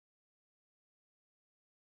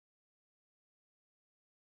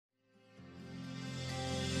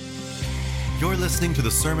You're listening to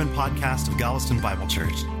the Sermon Podcast of Galveston Bible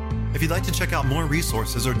Church. If you'd like to check out more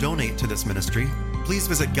resources or donate to this ministry, please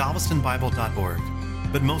visit galvestonbible.org.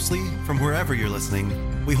 But mostly, from wherever you're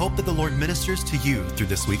listening, we hope that the Lord ministers to you through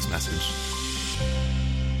this week's message.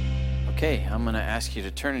 Okay, I'm going to ask you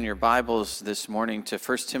to turn in your Bibles this morning to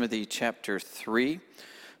 1 Timothy chapter 3.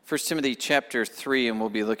 1 Timothy chapter 3, and we'll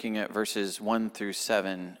be looking at verses 1 through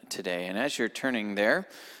 7 today. And as you're turning there,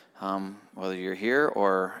 whether you're here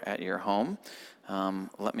or at your home,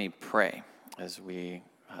 let me pray as we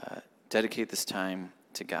dedicate this time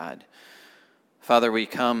to God. Father, we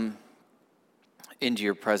come into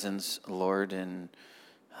your presence, Lord, and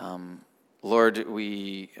Lord,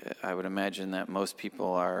 I would imagine that most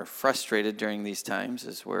people are frustrated during these times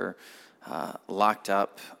as we're locked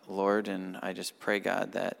up, Lord, and I just pray,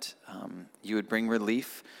 God, that you would bring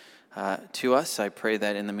relief to us. I pray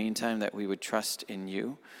that in the meantime that we would trust in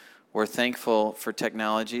you. We're thankful for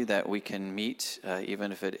technology that we can meet,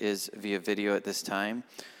 even if it is via video at this time.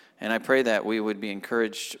 And I pray that we would be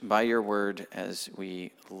encouraged by your word as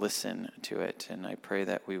we listen to it. And I pray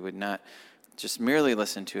that we would not just merely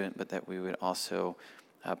listen to it, but that we would also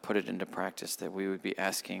put it into practice, that we would be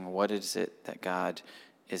asking, what is it that God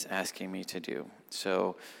is asking me to do?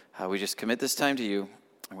 So we just commit this time to you,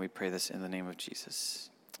 and we pray this in the name of Jesus.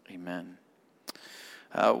 Amen.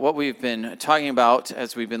 What we've been talking about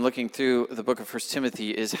as we've been looking through the book of 1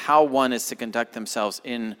 Timothy is how one is to conduct themselves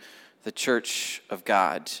in the church of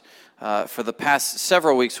God. For the past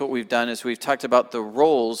several weeks, what we've done is we've talked about the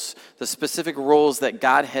roles, the specific roles that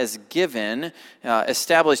God has given,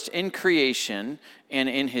 established in creation and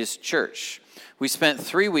in his church. We spent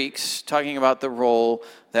 3 weeks talking about the role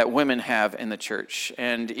that women have in the church.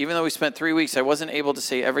 And even though we spent 3 weeks, I wasn't able to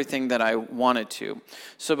say everything that I wanted to.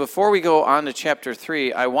 So before we go on to chapter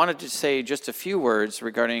 3, I wanted to say just a few words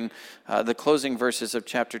regarding the closing verses of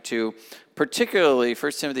chapter 2, particularly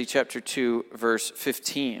 1 Timothy chapter 2, verse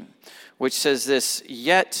 15, which says this: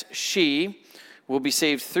 "Yet she will be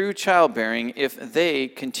saved through childbearing if they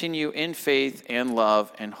continue in faith and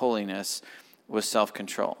love and holiness with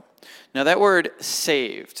self-control." Now that word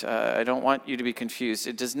saved, I don't want you to be confused.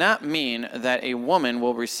 It does not mean that a woman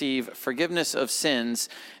will receive forgiveness of sins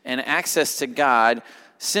and access to God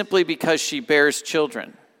simply because she bears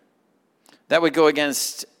children. That would go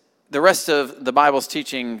against the rest of the Bible's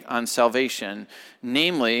teaching on salvation,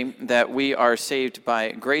 namely that we are saved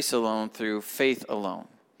by grace alone through faith alone.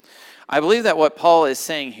 I believe that what Paul is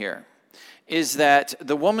saying here is that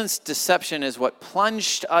the woman's deception is what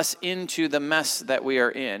plunged us into the mess that we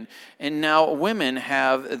are in. And now women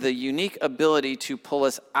have the unique ability to pull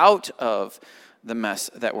us out of the mess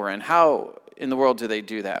that we're in. How in the world do they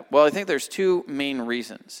do that? Well, I think there's two main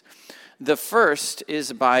reasons. The first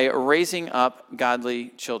is by raising up godly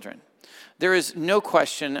children. There is no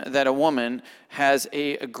question that a woman has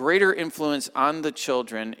a greater influence on the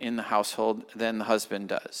children in the household than the husband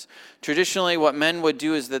does. Traditionally, what men would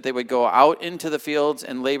do is that they would go out into the fields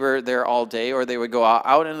and labor there all day, or they would go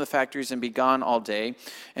out into the factories and be gone all day.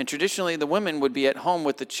 And traditionally, the women would be at home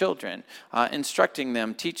with the children, instructing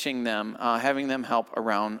them, teaching them, having them help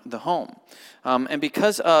around the home. And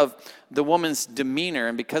because of the woman's demeanor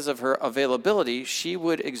and because of her availability, she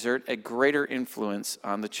would exert a greater influence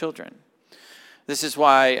on the children. This is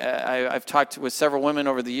why I've talked with several women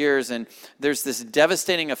over the years, and there's this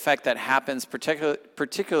devastating effect that happens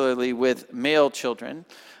particularly with male children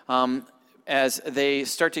as they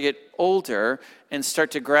start to get older and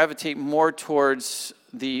start to gravitate more towards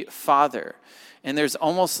the father. And there's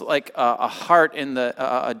almost like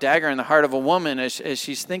a dagger in the heart of a woman as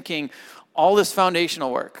she's thinking, all this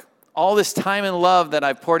foundational work, all this time and love that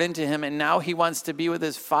I've poured into him, and now he wants to be with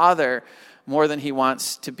his father more than he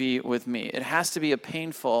wants to be with me. It has to be a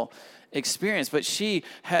painful experience, but she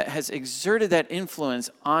has exerted that influence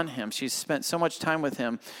on him. She's spent so much time with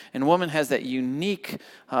him, and woman has that unique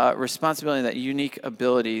responsibility, that unique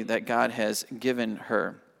ability that God has given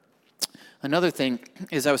her. Another thing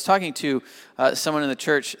is I was talking to someone in the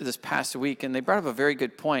church this past week, and they brought up a very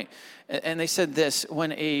good point. And they said this: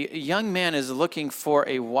 when a young man is looking for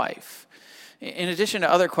a wife, in addition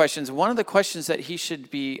to other questions, one of the questions that he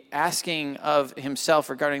should be asking of himself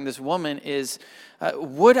regarding this woman is,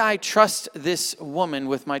 would I trust this woman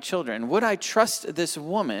with my children? Would I trust this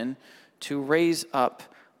woman to raise up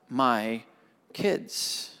my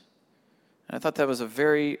kids? And I thought that was a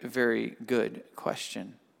very, very good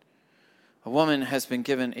question. A woman has been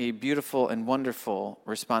given a beautiful and wonderful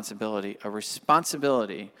responsibility, a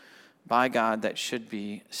responsibility by God that should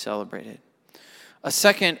be celebrated. A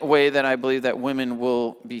second way that I believe that women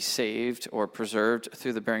will be saved or preserved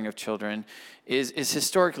through the bearing of children is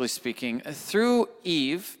historically speaking, through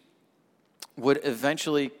Eve, would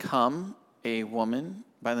eventually come a woman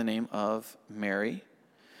by the name of Mary.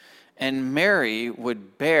 And Mary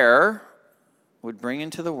would bring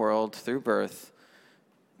into the world through birth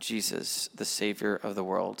Jesus, the Savior of the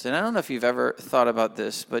world. And I don't know if you've ever thought about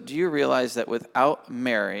this, but do you realize that without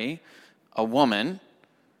Mary, a woman,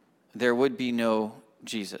 there would be no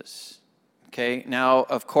Jesus? Okay, now,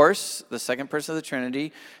 of course, the second person of the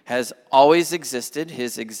Trinity has always existed.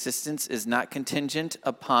 His existence is not contingent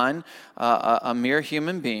upon a mere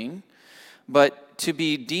human being. But to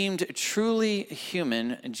be deemed truly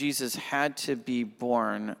human, Jesus had to be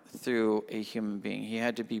born through a human being. He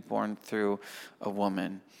had to be born through a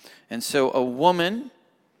woman. And so a woman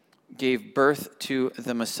gave birth to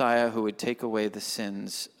the Messiah who would take away the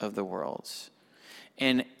sins of the world.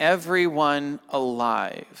 And everyone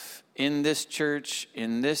alive in this church,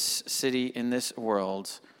 in this city, in this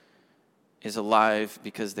world is alive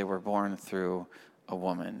because they were born through a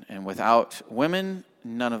woman. And without women,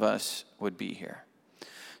 none of us would be here.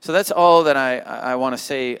 So that's all that I want to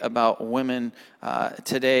say about women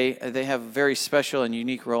today. They have a very special and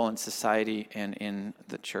unique role in society and in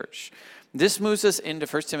the church. This moves us into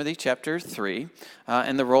 1 Timothy chapter 3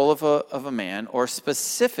 and the role of a man, or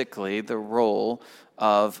specifically the role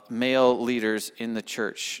of male leaders in the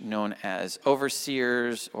church, known as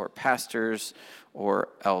overseers or pastors or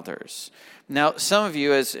elders. Now, some of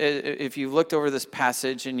you, if you've looked over this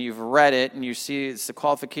passage and you've read it and you see it's the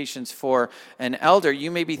qualifications for an elder,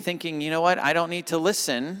 you may be thinking, you know what, I don't need to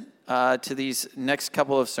listen to these next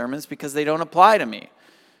couple of sermons because they don't apply to me,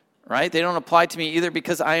 right? They don't apply to me either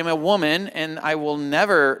because I am a woman and I will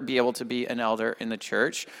never be able to be an elder in the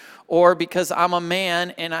church, or because I'm a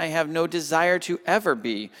man and I have no desire to ever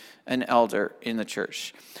be an elder in the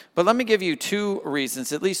church. But let me give you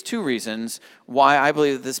at least two reasons, why I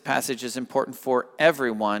believe that this passage is important for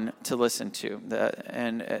everyone to listen to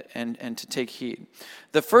and to take heed.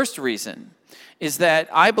 The first reason is that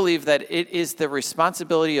I believe that it is the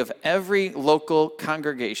responsibility of every local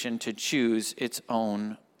congregation to choose its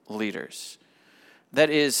own leaders. That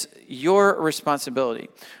is your responsibility.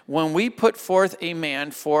 When we put forth a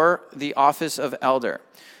man for the office of elder,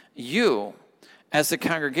 you, as the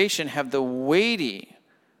congregation, have the weighty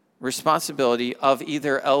responsibility of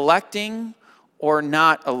either electing or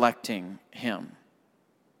not electing him.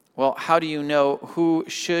 Well, how do you know who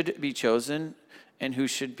should be chosen and who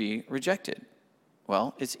should be rejected?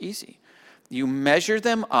 Well, it's easy. You measure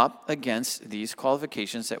them up against these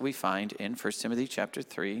qualifications that we find in 1 Timothy chapter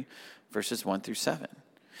 3, verses 1 through 7.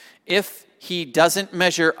 If he doesn't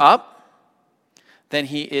measure up, then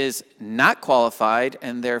he is not qualified,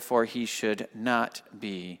 and therefore he should not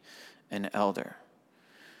be an elder.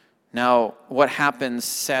 Now, what happens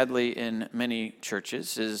sadly in many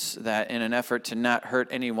churches is that in an effort to not hurt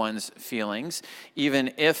anyone's feelings,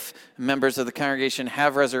 even if members of the congregation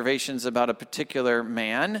have reservations about a particular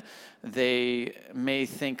man, they may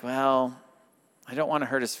think, well, I don't want to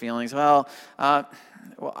hurt his feelings. Well,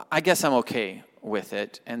 I guess I'm okay with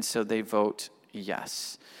it. And so they vote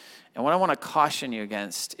yes. And what I want to caution you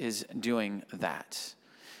against is doing that.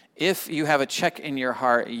 If you have a check in your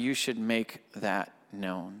heart, you should make that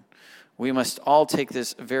known. We must all take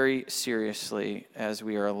this very seriously as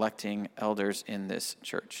we are electing elders in this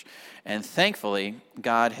church. And thankfully,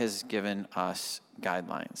 God has given us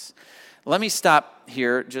guidelines. Let me stop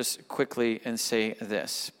here just quickly and say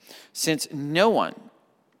this. Since no one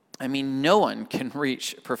can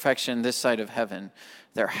reach perfection this side of heaven,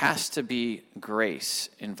 there has to be grace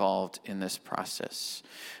involved in this process.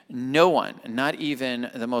 No one, not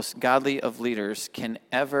even the most godly of leaders, can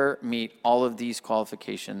ever meet all of these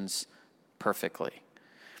qualifications perfectly.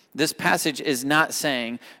 This passage is not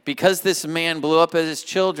saying, because this man blew up at his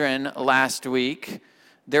children last week,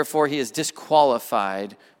 therefore he is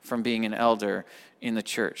disqualified from being an elder in the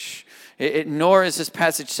church. Nor is this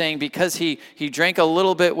passage saying because he drank a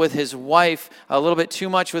little bit with his wife, a little bit too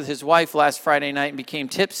much with his wife last Friday night and became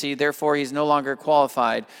tipsy, therefore he's no longer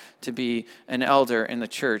qualified to be an elder in the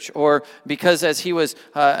church. Or because as he was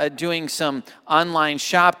doing some online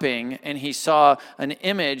shopping and he saw an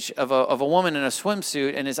image of a woman in a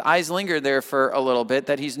swimsuit and his eyes lingered there for a little bit,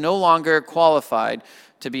 that he's no longer qualified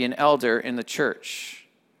to be an elder in the church.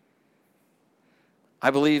 I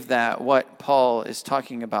believe that what Paul is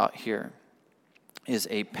talking about here is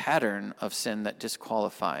a pattern of sin that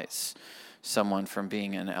disqualifies someone from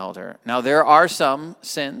being an elder. Now, there are some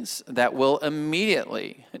sins that will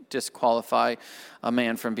immediately disqualify a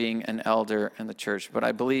man from being an elder in the church, but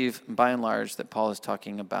I believe, by and large, that Paul is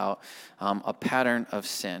talking about a pattern of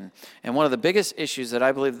sin. And one of the biggest issues that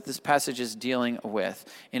I believe that this passage is dealing with,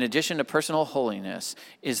 in addition to personal holiness,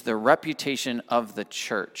 is the reputation of the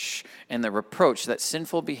church and the reproach that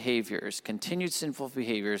sinful behaviors, continued sinful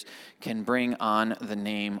behaviors, can bring on the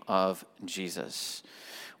name of Jesus.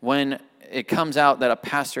 When it comes out that a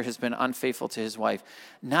pastor has been unfaithful to his wife,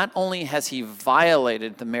 not only has he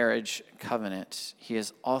violated the marriage covenant, he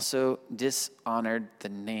has also dishonored the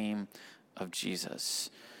name of Jesus.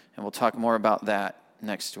 And we'll talk more about that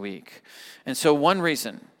next week. And so one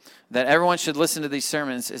reason that everyone should listen to these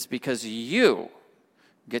sermons is because you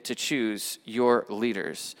get to choose your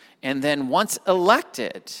leaders. And then once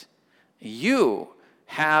elected, you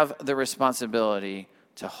have the responsibility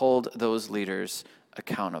to hold those leaders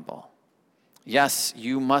accountable. Yes,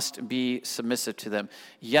 you must be submissive to them.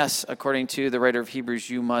 Yes, according to the writer of Hebrews,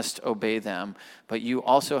 you must obey them. But you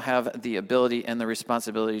also have the ability and the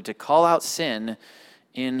responsibility to call out sin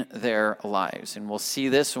in their lives. And we'll see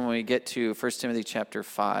this when we get to 1 Timothy chapter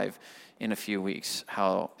 5 in a few weeks,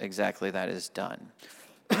 how exactly that is done.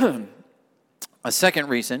 A second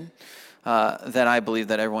reason that I believe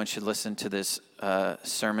that everyone should listen to this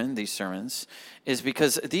these sermons, is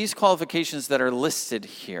because these qualifications that are listed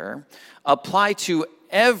here apply to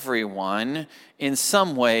everyone in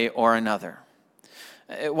some way or another.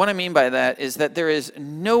 What I mean by that is that there is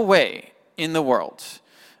no way in the world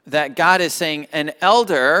that God is saying an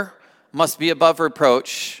elder must be above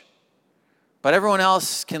reproach, but everyone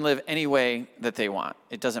else can live any way that they want.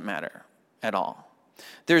 It doesn't matter at all.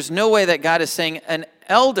 There's no way that God is saying an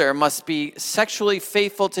elder must be sexually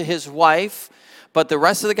faithful to his wife, but the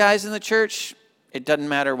rest of the guys in the church, it doesn't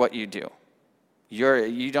matter what you do.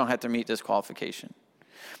 You don't have to meet this qualification.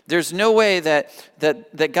 There's no way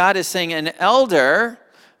that God is saying an elder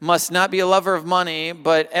must not be a lover of money,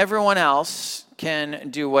 but everyone else can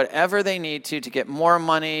do whatever they need to get more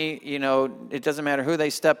money. You know, it doesn't matter who they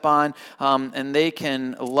step on, and they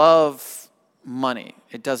can love money.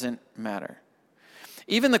 It doesn't matter.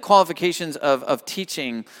 Even the qualifications of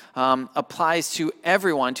teaching applies to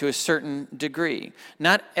everyone to a certain degree.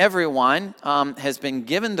 Not everyone has been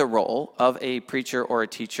given the role of a preacher or a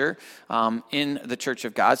teacher in the Church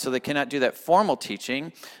of God, so they cannot do that formal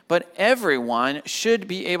teaching, but everyone should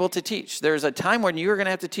be able to teach. There's a time when you're going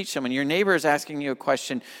to have to teach someone. Your neighbor is asking you a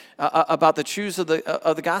question about the truths of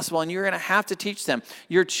the gospel, and you're going to have to teach them.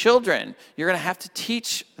 Your children, you're going to have to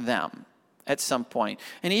teach them at some point.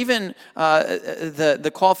 And even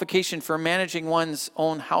the qualification for managing one's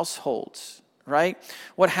own households, right?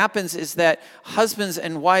 What happens is that husbands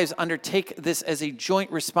and wives undertake this as a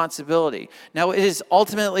joint responsibility. Now, it is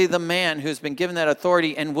ultimately the man who's been given that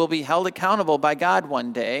authority and will be held accountable by God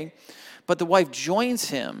one day, but the wife joins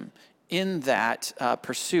him in that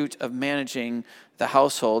pursuit of managing the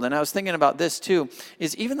household. And I was thinking about this too,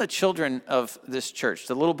 is even the children of this church,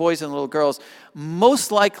 the little boys and little girls,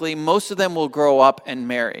 most likely, most of them will grow up and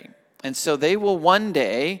marry. And so they will one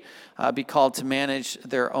day be called to manage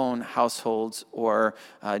their own households or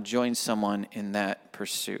join someone in that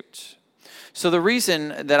pursuit. So the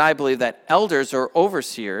reason that I believe that elders or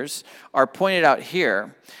overseers are pointed out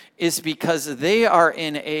here is because they are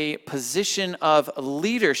in a position of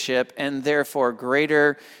leadership and therefore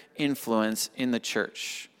greater influence in the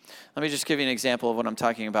church. Let me just give you an example of what I'm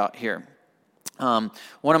talking about here.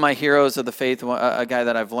 One of my heroes of the faith, a guy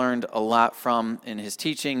that I've learned a lot from in his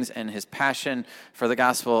teachings and his passion for the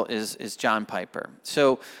gospel is John Piper.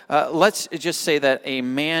 So let's just say that a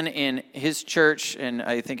man in his church, and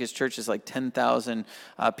I think his church is like 10,000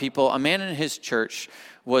 people, a man in his church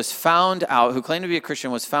was found out, who claimed to be a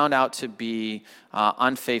Christian, was found out to be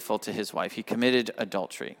unfaithful to his wife. He committed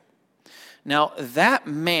adultery. Now,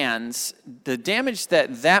 the damage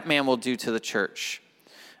that man will do to the church,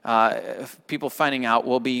 people finding out,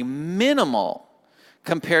 will be minimal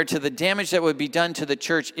compared to the damage that would be done to the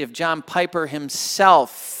church if John Piper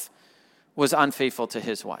himself was unfaithful to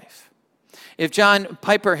his wife. If John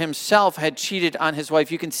Piper himself had cheated on his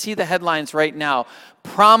wife, you can see the headlines right now.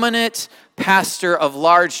 Prominent pastor of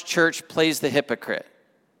large church plays the hypocrite.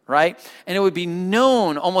 Right? And it would be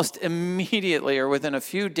known almost immediately or within a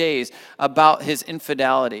few days about his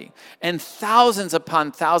infidelity. And thousands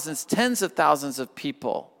upon thousands, tens of thousands of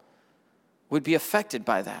people would be affected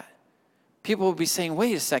by that. People would be saying,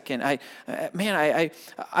 wait a second,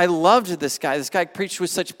 I loved this guy. This guy preached with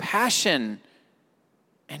such passion.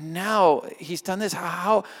 And now he's done this.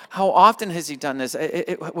 How often has he done this?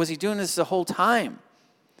 Was he doing this the whole time?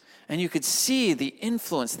 And you could see the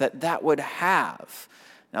influence that that would have.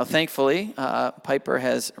 Now, thankfully, Piper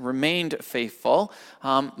has remained faithful,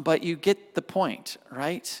 but you get the point,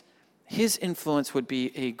 right? His influence would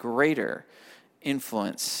be a greater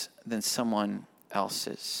influence than someone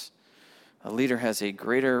else's. A leader has a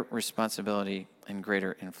greater responsibility and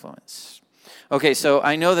greater influence. Okay, so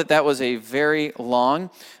I know that that was a very long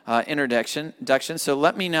introduction. So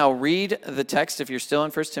let me now read the text, if you're still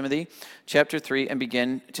in 1 Timothy chapter 3, and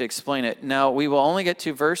begin to explain it. Now, we will only get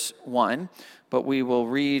to verse 1, but we will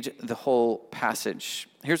read the whole passage.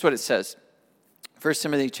 Here's what it says. 1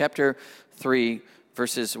 Timothy chapter 3,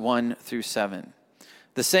 verses 1 through 7.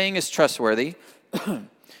 The saying is trustworthy.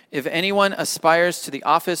 If anyone aspires to the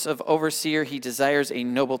office of overseer, he desires a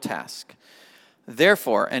noble task.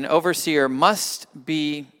 Therefore, an overseer must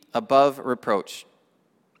be above reproach,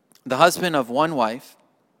 the husband of one wife,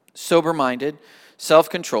 sober-minded,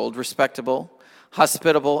 self-controlled, respectable,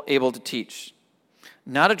 hospitable, able to teach,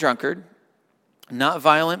 not a drunkard, not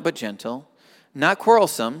violent but gentle, not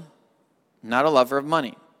quarrelsome, not a lover of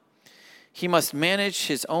money. He must manage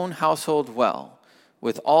his own household well,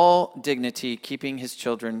 with all dignity, keeping his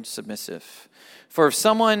children submissive. For if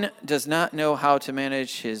someone does not know how to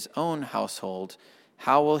manage his own household,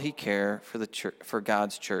 how will he care for the church, for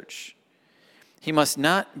God's church? He must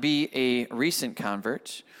not be a recent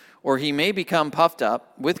convert, or he may become puffed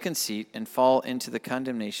up with conceit and fall into the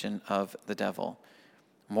condemnation of the devil.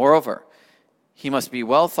 Moreover, he must be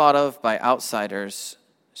well thought of by outsiders,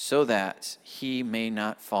 so that he may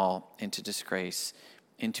not fall into disgrace,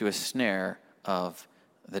 into a snare of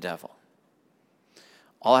the devil.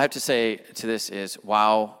 All I have to say to this is,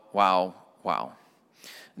 wow, wow, wow.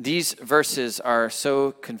 These verses are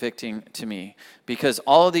so convicting to me because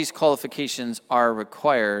all of these qualifications are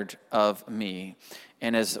required of me.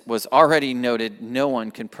 And as was already noted, no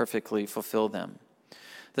one can perfectly fulfill them.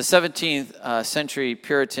 The 17th century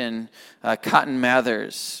Puritan Cotton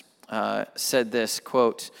Mathers said this,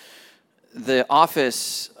 quote, "The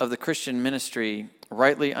office of the Christian ministry,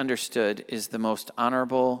 rightly understood, is the most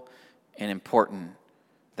honorable and important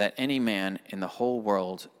that any man in the whole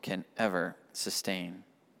world can ever sustain.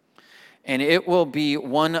 And it will be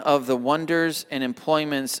one of the wonders and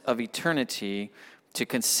employments of eternity to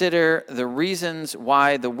consider the reasons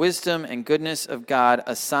why the wisdom and goodness of God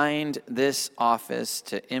assigned this office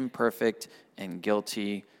to imperfect and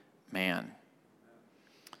guilty man."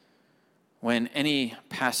 When any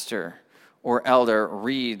pastor or elder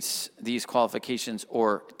reads these qualifications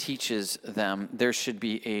or teaches them, there should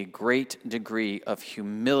be a great degree of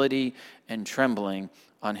humility and trembling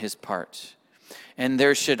on his part. And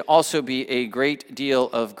there should also be a great deal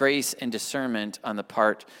of grace and discernment on the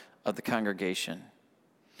part of the congregation.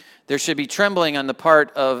 There should be trembling on the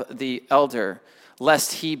part of the elder,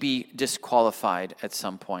 lest he be disqualified at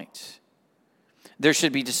some point. There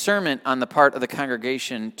should be discernment on the part of the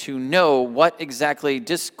congregation to know what exactly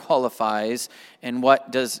disqualifies and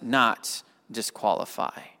what does not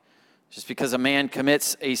disqualify. Just because a man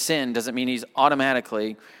commits a sin doesn't mean he's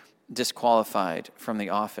automatically disqualified from the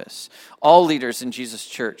office. All leaders in Jesus'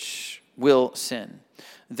 church will sin.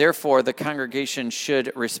 Therefore, the congregation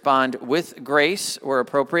should respond with grace where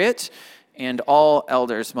appropriate, and all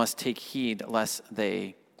elders must take heed lest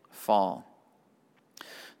they fall.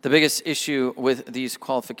 The biggest issue with these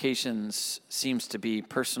qualifications seems to be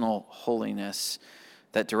personal holiness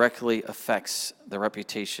that directly affects the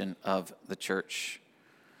reputation of the church.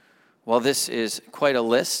 While this is quite a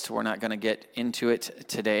list, we're not going to get into it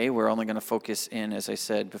today. We're only going to focus in, as I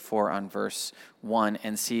said before, on verse 1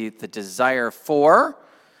 and see the desire for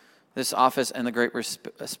this office and the great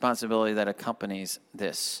responsibility that accompanies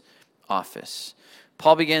this office.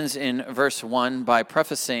 Paul begins in verse 1 by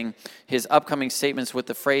prefacing his upcoming statements with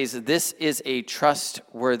the phrase, "This is a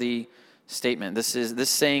trustworthy statement." This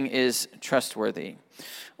saying is trustworthy.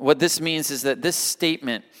 What this means is that this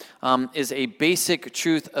statement is a basic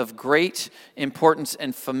truth of great importance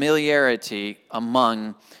and familiarity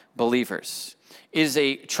among believers. It is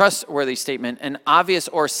a trustworthy statement, an obvious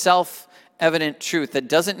or self-evident truth that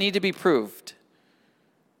doesn't need to be proved.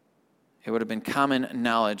 It would have been common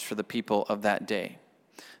knowledge for the people of that day.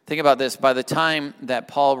 Think about this. By the time that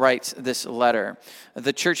Paul writes this letter,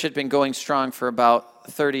 the church had been going strong for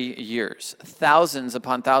about 30 years. Thousands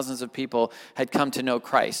upon thousands of people had come to know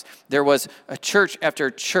Christ. There was a church after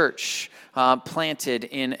church planted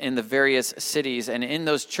in the various cities, and in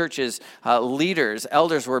those churches, leaders,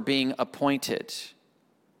 elders were being appointed.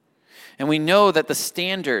 And we know that the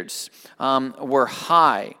standards were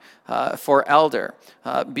high for elder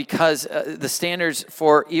because the standards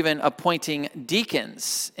for even appointing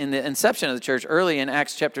deacons in the inception of the church early in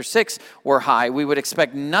Acts chapter 6 were high. We would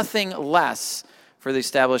expect nothing less for the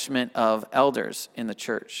establishment of elders in the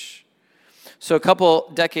church. So a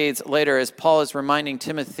couple decades later, as Paul is reminding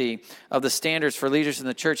Timothy of the standards for leaders in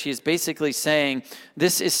the church, he is basically saying,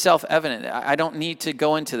 this is self-evident. I don't need to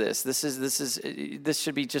go into this. This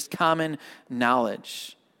should be just common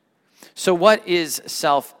knowledge. So what is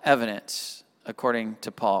self-evident, according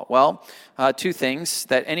to Paul? Well, two things: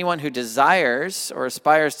 that anyone who desires or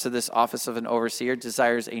aspires to this office of an overseer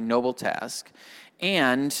desires a noble task,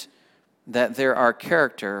 and that there are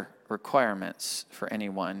character requirements for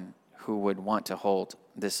anyone who would want to hold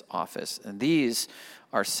this office. And these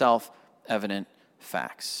are self-evident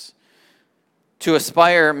facts. To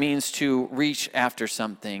aspire means to reach after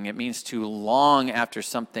something. It means to long after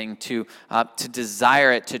something, to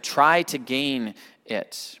desire it, to try to gain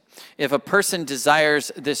it. If a person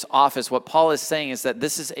desires this office, what Paul is saying is that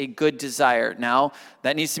this is a good desire. Now,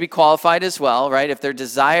 that needs to be qualified as well, right? If their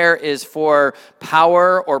desire is for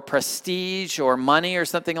power or prestige or money or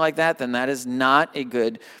something like that, then that is not a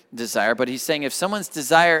good desire. But he's saying if someone's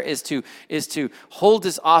desire is to hold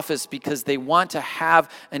this office because they want to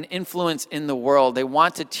have an influence in the world, they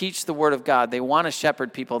want to teach the word of God, they want to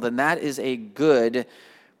shepherd people, then that is a good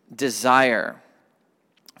desire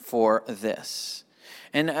for this.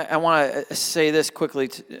 And I want to say this quickly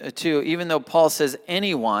too. Even though Paul says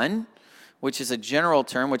anyone, which is a general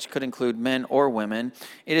term which could include men or women,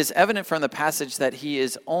 it is evident from the passage that he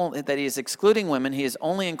is excluding women. He is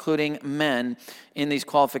only including men in these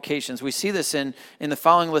qualifications. We see this in the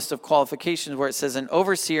following list of qualifications where it says an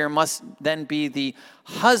overseer must then be the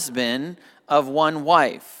husband of one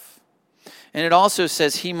wife. And it also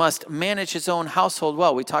says he must manage his own household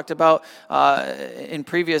well. We talked about in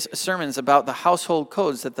previous sermons about the household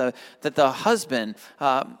codes, that the husband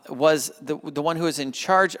was the one who was in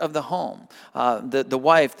charge of the home, the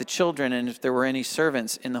wife, the children, and if there were any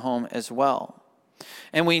servants in the home as well.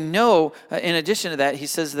 And we know, in addition to that, he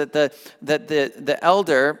says that the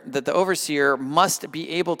elder, that the overseer must be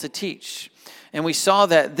able to teach. And we saw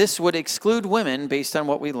that this would exclude women based on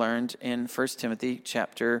what we learned in 1 Timothy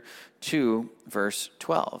chapter 2, verse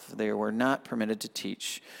 12. They were not permitted to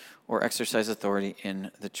teach or exercise authority in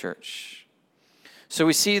the church. So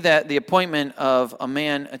we see that the appointment of a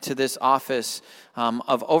man to this office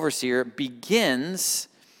of overseer begins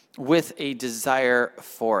with a desire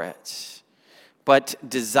for it. But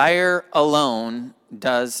desire alone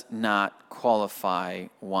does not qualify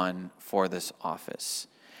one for this office.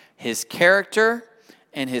 His character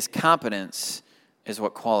and his competence is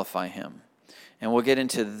what qualify him. And we'll get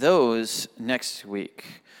into those next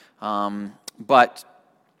week. But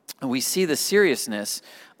we see the seriousness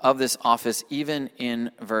of this office even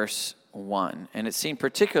in verse 1. And it's seen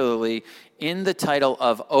particularly in the title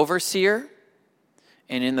of overseer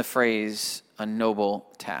and in the phrase, a noble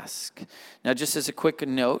task. Now, just as a quick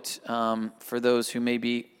note, for those who may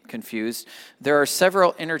be confused, there are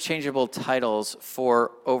several interchangeable titles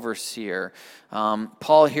for overseer.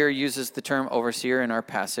 Paul here uses the term overseer in our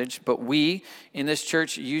passage, but we in this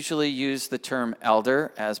church usually use the term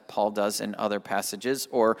elder, as Paul does in other passages,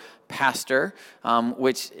 or pastor,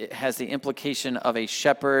 which has the implication of a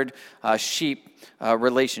shepherd-sheep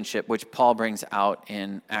relationship, which Paul brings out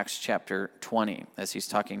in Acts chapter 20, as he's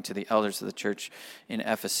talking to the elders of the church in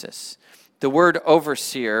Ephesus. The word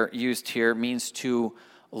overseer used here means to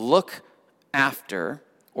look after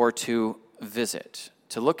or to visit.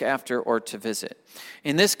 To look after or to visit.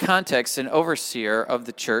 In this context, an overseer of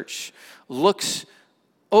the church looks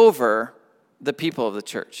over the people of the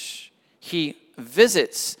church. He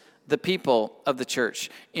visits the people of the church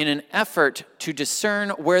in an effort to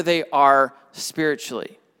discern where they are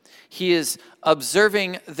spiritually. He is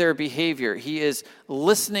observing their behavior. He is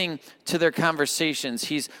listening to their conversations.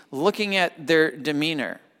 He's looking at their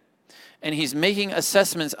demeanor. And he's making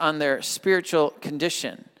assessments on their spiritual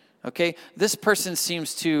condition. Okay, this person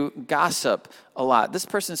seems to gossip a lot. This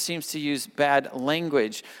person seems to use bad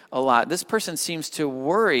language a lot. This person seems to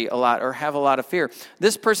worry a lot or have a lot of fear.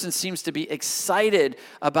 This person seems to be excited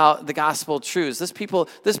about the gospel truths. This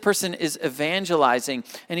person is evangelizing,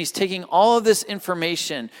 and he's taking all of this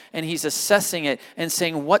information and he's assessing it and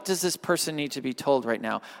saying, what does this person need to be told right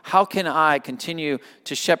now? How can I continue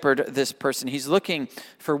to shepherd this person? He's looking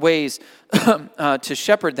for ways to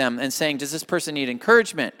shepherd them and saying, does this person need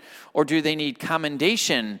encouragement, or do they need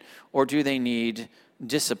commendation, or do they need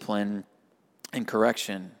discipline and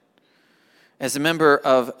correction? As a member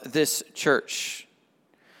of this church,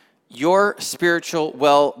 Your spiritual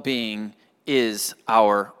well-being is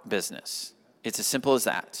our business. It's as simple as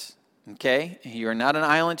that. Okay? You're not an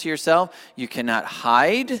island to yourself. You cannot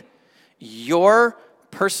hide. Your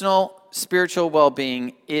personal spiritual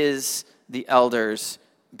well-being is the elders'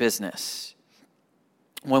 business.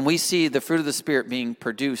 When we see the fruit of the Spirit being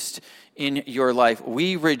produced in your life,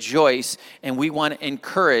 we rejoice and we want to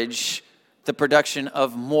encourage the production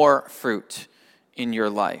of more fruit in your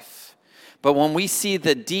life. But when we see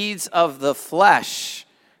the deeds of the flesh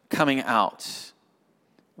coming out,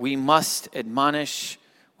 we must admonish,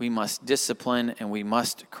 we must discipline, and we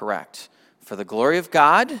must correct for the glory of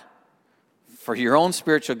God, for your own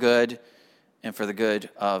spiritual good, and for the good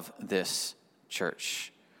of this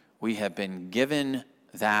church. We have been given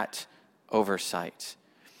that oversight.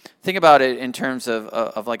 Think about it in terms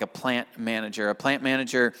of like a plant manager. A plant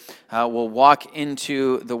manager will walk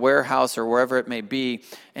into the warehouse or wherever it may be,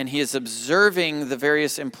 and he is observing the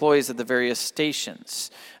various employees at the various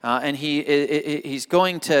stations. And he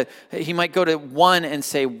might go to one and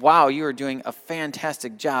say, "Wow, you are doing a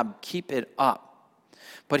fantastic job. Keep it up."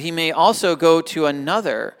 But he may also go to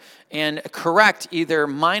another and correct either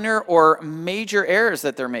minor or major errors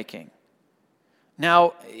that they're making.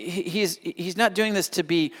 Now, he's not doing this to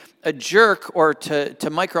be a jerk or to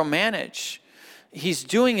micromanage. He's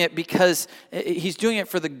doing it because he's doing it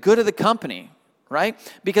for the good of the company, right?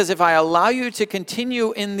 Because if I allow you to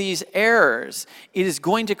continue in these errors, it is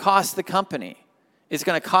going to cost the company. It's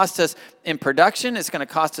going to cost us in production. It's going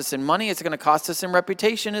to cost us in money. It's going to cost us in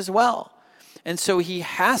reputation as well. And so he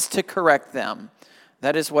has to correct them.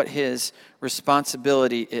 That is what his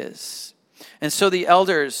responsibility is. And so the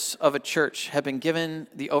elders of a church have been given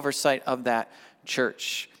the oversight of that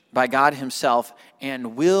church by God himself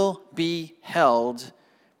and will be held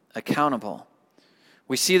accountable.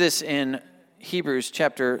 We see this in Hebrews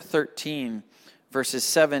chapter 13, verses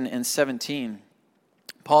 7 and 17.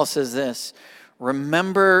 Paul says this,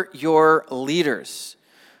 "Remember your leaders,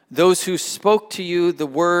 those who spoke to you the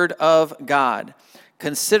word of God.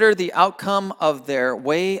 Consider the outcome of their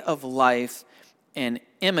way of life and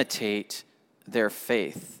imitate their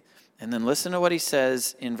faith." And then listen to what he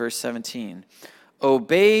says in verse 17.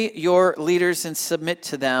 "Obey your leaders and submit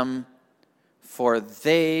to them, for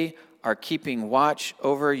they are keeping watch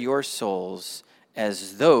over your souls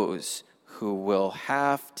as those who will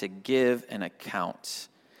have to give an account.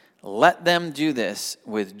 Let them do this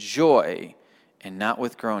with joy and not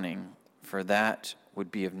with groaning, for that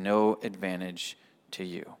would be of no advantage to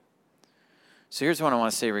you." So here's what I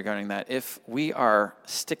want to say regarding that. If we are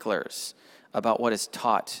sticklers about what is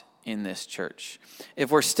taught in this church,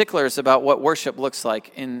 if we're sticklers about what worship looks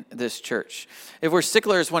like in this church, if we're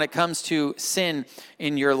sticklers when it comes to sin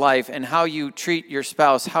in your life and how you treat your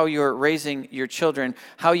spouse, how you're raising your children,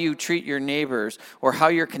 how you treat your neighbors, or how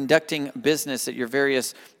you're conducting business at your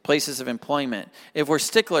various places of employment, if we're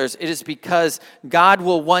sticklers, it is because God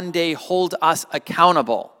will one day hold us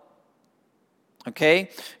accountable. Okay?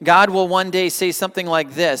 God will one day say something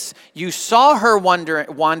like this: "You saw her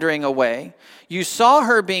wandering away. You saw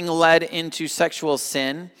her being led into sexual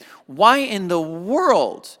sin. Why in the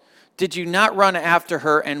world did you not run after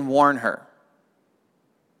her and warn her?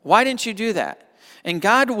 Why didn't you do that?" And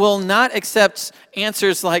God will not accept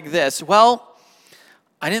answers like this: "Well,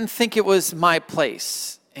 I didn't think it was my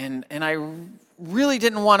place, and I really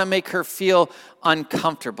didn't want to make her feel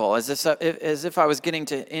uncomfortable, as if I was getting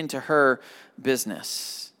into her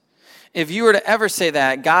business." If you were to ever say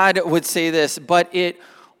that, God would say this: "But it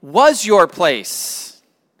was your place."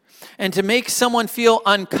 And to make someone feel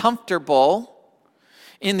uncomfortable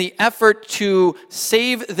in the effort to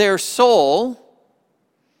save their soul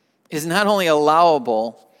is not only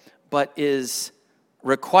allowable, but is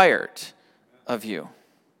required of you.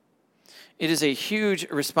 It is a huge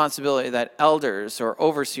responsibility that elders or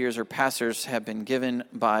overseers or pastors have been given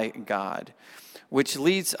by God, which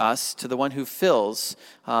leads us to the one who fills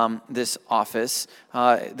this office.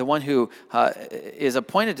 The one who is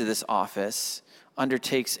appointed to this office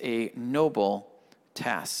undertakes a noble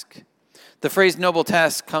task. The phrase noble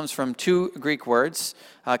task comes from two Greek words,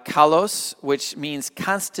 kalos, which means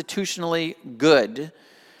constitutionally good,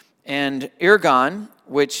 and ergon,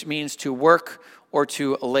 which means to work or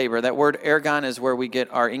to labor. That word ergon is where we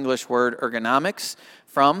get our English word ergonomics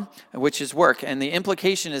from, which is work. And the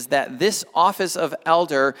implication is that this office of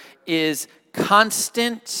elder is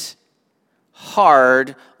constant,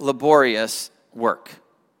 hard, laborious work.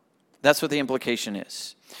 That's what the implication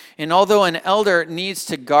is. And although an elder needs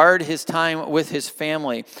to guard his time with his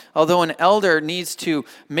family, although an elder needs to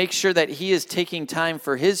make sure that he is taking time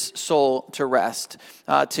for his soul to rest,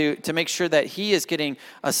 to make sure that he is getting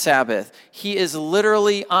a Sabbath, he is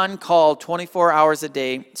literally on call 24 hours a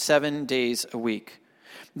day, 7 days a week.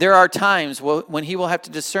 There are times when he will have to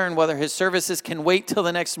discern whether his services can wait till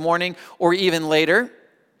the next morning or even later.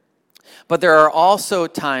 But there are also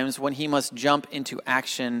times when he must jump into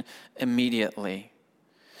action immediately.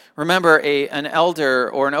 Remember, an elder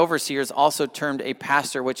or an overseer is also termed a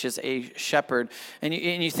pastor, which is a shepherd. And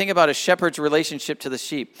you think about a shepherd's relationship to the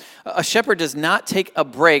sheep. A shepherd does not take a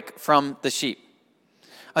break from the sheep.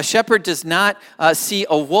 A shepherd does not see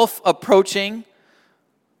a wolf approaching,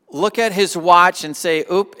 look at his watch and say,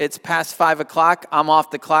 "Oop, it's past 5 o'clock. I'm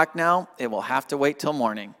off the clock now. It will have to wait till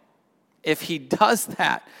morning." If he does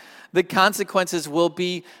that, the consequences will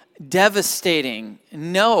be devastating.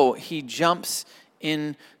 No, he jumps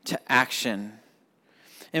into action.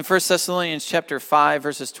 In 1 Thessalonians chapter 5,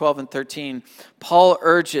 verses 12 and 13, Paul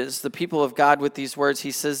urges the people of God with these words.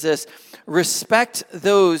 He says this, "Respect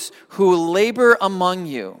those who labor among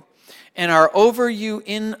you and are over you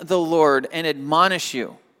in the Lord and admonish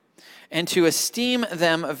you, and to esteem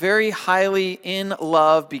them very highly in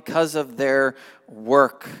love because of their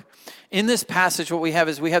work." In this passage, what we have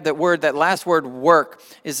is we have that last word, work,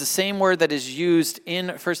 is the same word that is used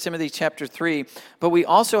in 1 Timothy chapter 3, but we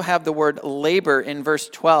also have the word labor in verse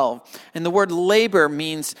 12. And the word labor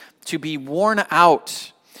means to be worn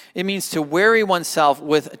out. It means to weary oneself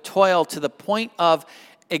with toil to the point of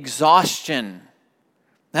exhaustion.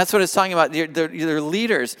 That's what it's talking about. They're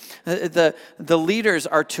leaders. The leaders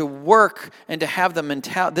are to work and to have the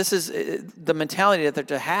mentality. This is the mentality that they're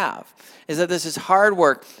to have, is that this is hard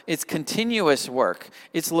work. It's continuous work.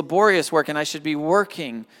 It's laborious work, and I should be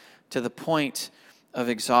working to the point of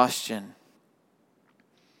exhaustion.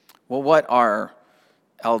 Well, what are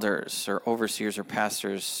elders or overseers or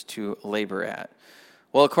pastors to labor at?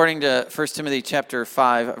 Well, according to 1 Timothy chapter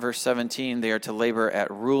 5, verse 17, they are to labor at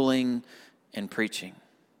ruling and preaching.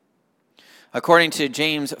 According to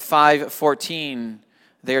James 5:14,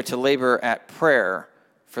 they are to labor at prayer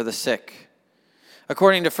for the sick.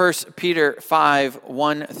 According to 1 Peter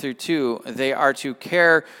 5:1 through 2, they are to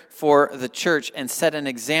care for the church and set an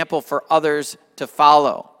example for others to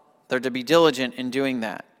follow. They're to be diligent in doing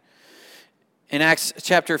that. In Acts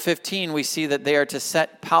chapter 15, we see that they are to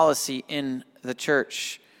set policy in the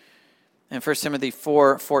church. And 1 Timothy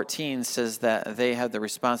 4:14 says that they have the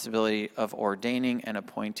responsibility of ordaining and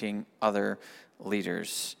appointing other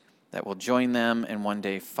leaders that will join them and one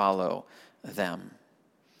day follow them.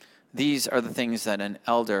 These are the things that an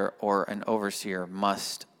elder or an overseer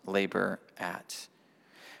must labor at.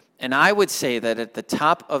 And I would say that at the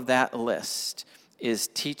top of that list is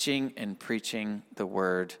teaching and preaching the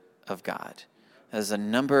Word of God. That is the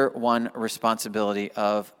number one responsibility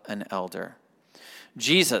of an elder.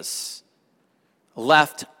 Jesus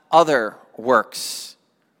left other works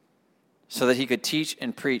so that he could teach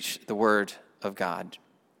and preach the Word of God.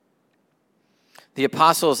 The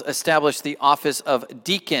apostles established the office of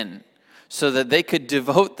deacon so that they could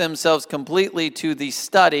devote themselves completely to the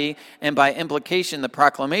study and by implication the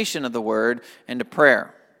proclamation of the Word and to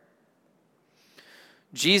prayer.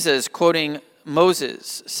 Jesus, quoting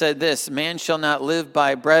Moses, said this, "Man shall not live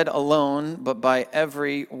by bread alone, but by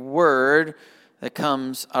every word that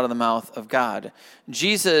comes out of the mouth of God."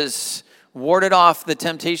 Jesus warded off the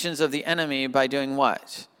temptations of the enemy by doing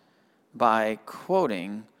what? By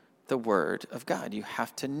quoting the Word of God. You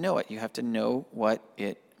have to know it. You have to know what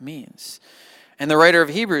it means. And the writer of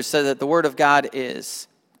Hebrews said that the Word of God is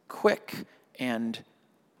quick and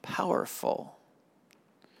powerful.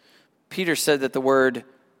 Peter said that the Word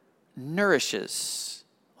nourishes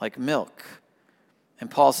like milk. And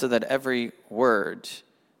Paul said that every word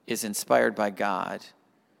is inspired by God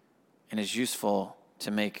and is useful to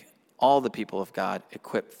make all the people of God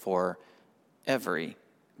equipped for every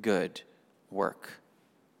good work.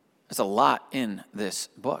 There's a lot in this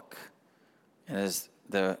book. It is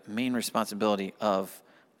the main responsibility of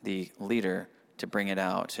the leader to bring it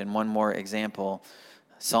out. And one more example,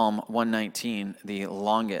 Psalm 119, the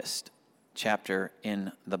longest chapter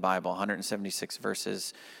in the Bible, 176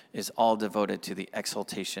 verses, is all devoted to the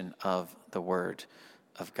exaltation of the Word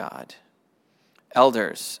of God.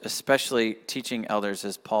 Elders, especially teaching elders,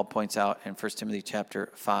 as Paul points out in 1 Timothy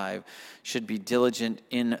chapter 5, should be diligent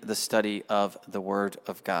in the study of the Word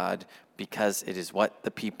of God because it is what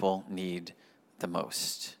the people need the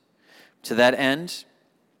most. To that end,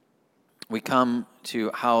 we come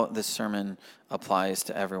to how this sermon applies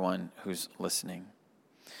to everyone who's listening.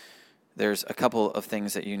 there's a couple of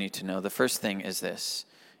things that you need to know. The first thing is this: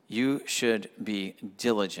 you should be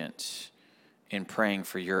diligent in praying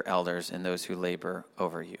for your elders and those who labor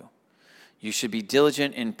over you. You should be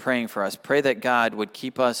diligent in praying for us. Pray that God would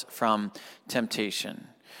keep us from temptation.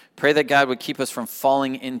 Pray that God would keep us from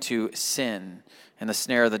falling into sin and the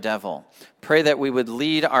snare of the devil. Pray that we would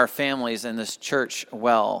lead our families in this church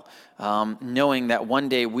well, knowing that one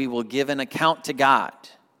day we will give an account to God.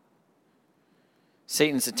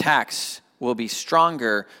 Satan's attacks will be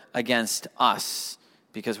stronger against us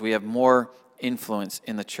because we have more influence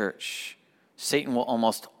in the church. Satan will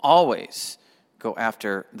almost always go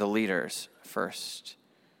after the leaders first.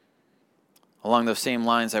 Along those same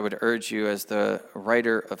lines, I would urge you, as the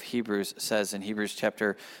writer of Hebrews says in Hebrews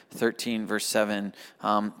chapter 13, verse 7,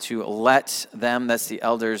 to let them, that's the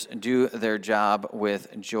elders, do their job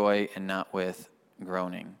with joy and not with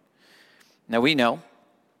groaning. Now we know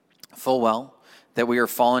full well that we are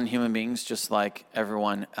fallen human beings just like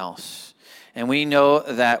everyone else. And we know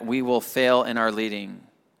that we will fail in our leading.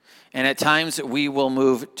 And at times we will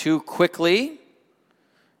move too quickly,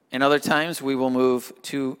 and other times we will move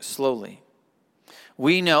too slowly.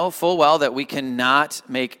 We know full well that we cannot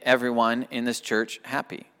make everyone in this church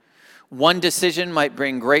happy. One decision might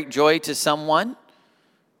bring great joy to someone,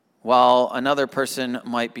 while another person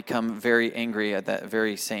might become very angry at that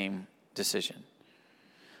very same decision.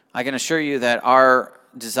 I can assure you that our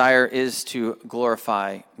desire is to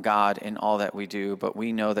glorify God in all that we do, but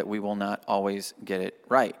we know that we will not always get it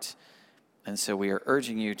right. And so we are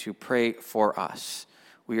urging you to pray for us.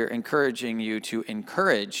 We are encouraging you to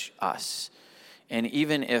encourage us, and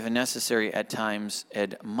even if necessary at times,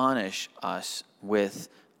 admonish us with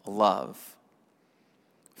love.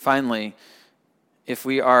 Finally, if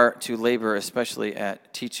we are to labor, especially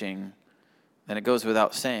at teaching, then it goes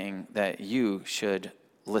without saying that you should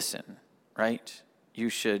listen, right? You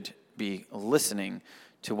should be listening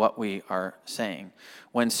to what we are saying.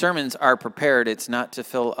 When sermons are prepared, it's not to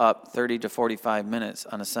fill up 30 to 45 minutes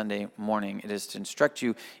on a Sunday morning. It is to instruct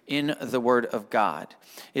you in the Word of God.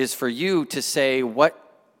 It is for you to say, what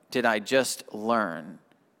did I just learn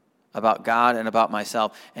about God and about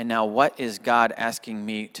myself? And now what is God asking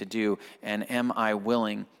me to do? And am I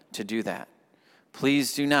willing to do that?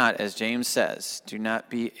 Please do not, as James says, do not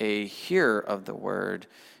be a hearer of the word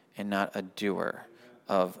and not a doer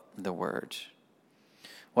of the word.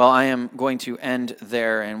 Well, I am going to end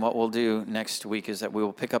there, and what we'll do next week is that we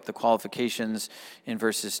will pick up the qualifications in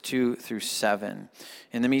verses 2 through 7.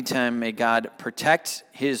 In the meantime, may God protect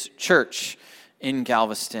his church in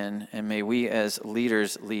Galveston, and may we as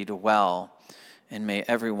leaders lead well, and may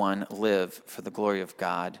everyone live for the glory of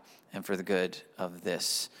God and for the good of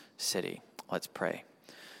this city. Let's pray.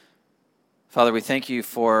 Father, we thank you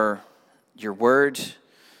for your word.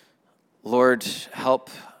 Lord, help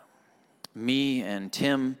me and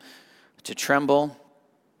Tim to tremble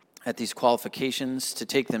at these qualifications, to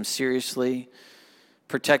take them seriously.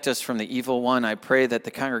 Protect us from the evil one. I pray that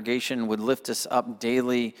the congregation would lift us up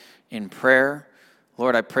daily in prayer.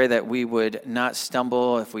 Lord, I pray that we would not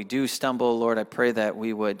stumble. If we do stumble, Lord, I pray that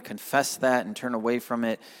we would confess that and turn away from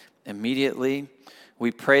it immediately.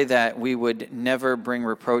 We pray that we would never bring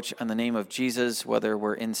reproach on the name of Jesus, whether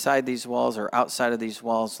we're inside these walls or outside of these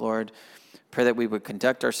walls, Lord. Pray that we would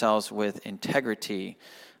conduct ourselves with integrity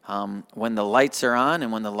when the lights are on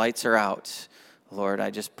and when the lights are out. Lord, I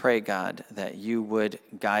just pray, God, that you would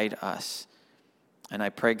guide us. And I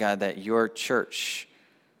pray, God, that your church,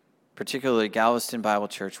 particularly Galveston Bible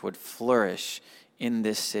Church, would flourish in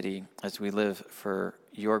this city as we live for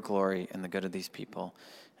your glory and the good of these people.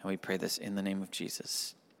 And we pray this in the name of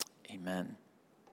Jesus. Amen.